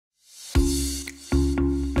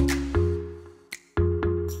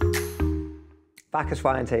Bacchus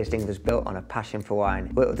Wine Tasting was built on a passion for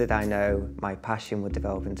wine. Little did I know my passion would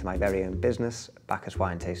develop into my very own business, Bacchus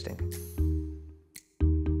Wine Tasting.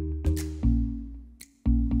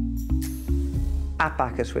 At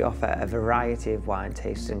Bacchus, we offer a variety of wine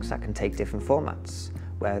tastings that can take different formats,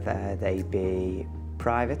 whether they be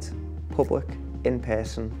private, public,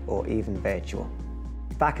 in-person, or even virtual.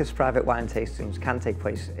 Bacchus private wine tastings can take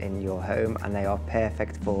place in your home and they are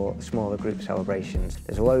perfect for smaller group celebrations.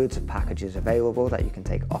 There's loads of packages available that you can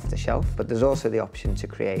take off the shelf, but there's also the option to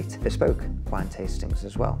create bespoke wine tastings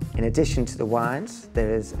as well. In addition to the wines,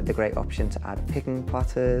 there is the great option to add picking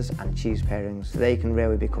platters and cheese pairings, so they can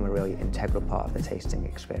really become a really integral part of the tasting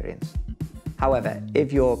experience. However,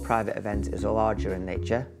 if your private event is larger in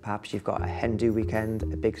nature, perhaps you've got a hen-do weekend,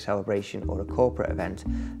 a big celebration or a corporate event,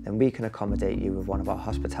 then we can accommodate you with one of our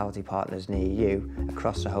hospitality partners near you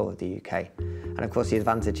across the whole of the UK. And of course the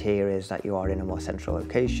advantage here is that you are in a more central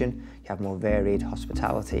location, you have more varied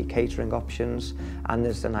hospitality catering options, and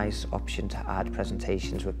there's the nice option to add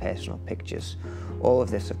presentations with personal pictures. All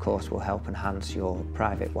of this of course will help enhance your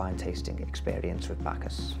private wine tasting experience with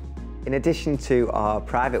Bacchus. In addition to our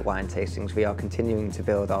private wine tastings, we are continuing to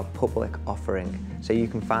build our public offering. So you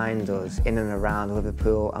can find us in and around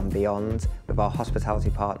Liverpool and beyond with our hospitality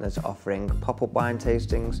partners offering pop-up wine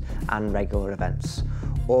tastings and regular events.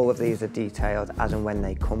 All of these are detailed as and when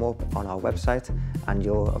they come up on our website, and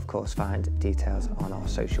you'll of course find details on our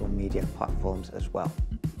social media platforms as well.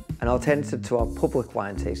 An alternative to our public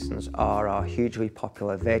wine tastings are our hugely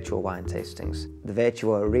popular virtual wine tastings. The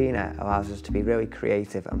virtual arena allows us to be really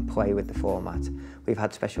creative and play with the format. We've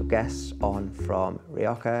had special guests on from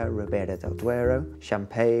Rioja, Ribera del Duero,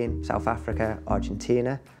 Champagne, South Africa,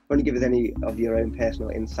 Argentina. Want to give us any of your own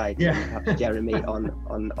personal insights, and perhaps Jeremy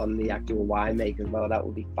on the actual winemaker as well? That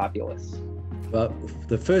would be fabulous. Well,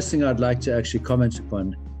 the first thing I'd like to actually comment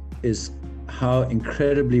upon is how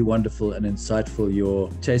incredibly wonderful and insightful your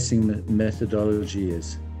tasting methodology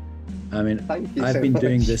is. I mean, I've been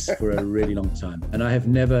doing this for a really long time, and I have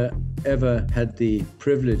never ever had the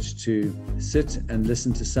privilege to sit and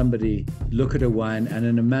listen to somebody look at a wine and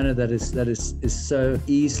in a manner that is so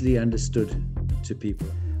easily understood to people.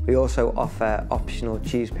 We also offer optional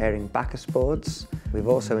cheese pairing Bacchus boards. We've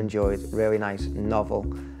also enjoyed really nice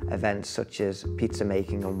novel events such as pizza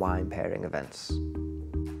making and wine pairing events.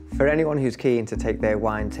 For anyone who's keen to take their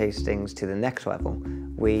wine tastings to the next level,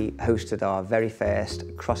 we hosted our very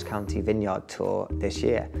first cross-county vineyard tour this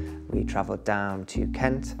year. We travelled down to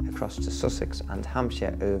Kent, across to Sussex and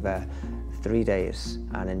Hampshire over 3 days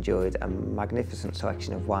and enjoyed a magnificent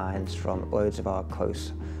selection of wines from loads of our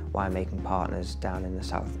close winemaking partners down in the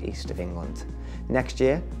southeast of England. Next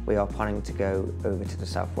year, we are planning to go over to the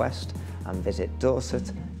southwest and visit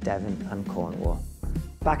Dorset, Devon and Cornwall.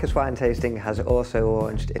 Bacchus Wine Tasting has also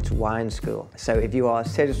launched its wine school. So if you are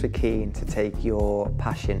seriously keen to take your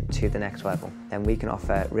passion to the next level, then we can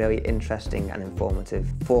offer really interesting and informative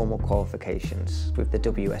formal qualifications with the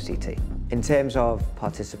WSET. In terms of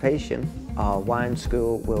participation, our wine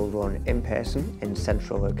school will run in person in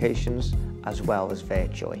central locations as well as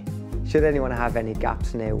virtually. Should anyone have any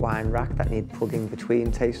gaps in their wine rack that need plugging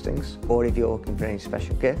between tastings, or if you're looking for any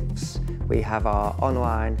special gifts, we have our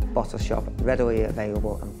online bottle shop readily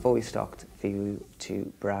available and fully stocked for you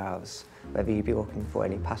to browse, whether you be looking for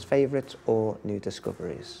any past favourites or new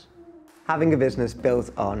discoveries. Having a business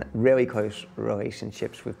built on really close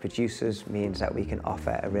relationships with producers means that we can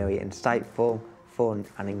offer a really insightful, fun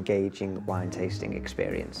and engaging wine tasting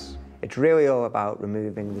experience. It's really all about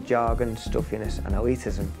removing the jargon, stuffiness and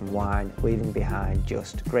elitism from wine, leaving behind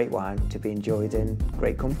just great wine to be enjoyed in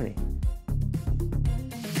great company.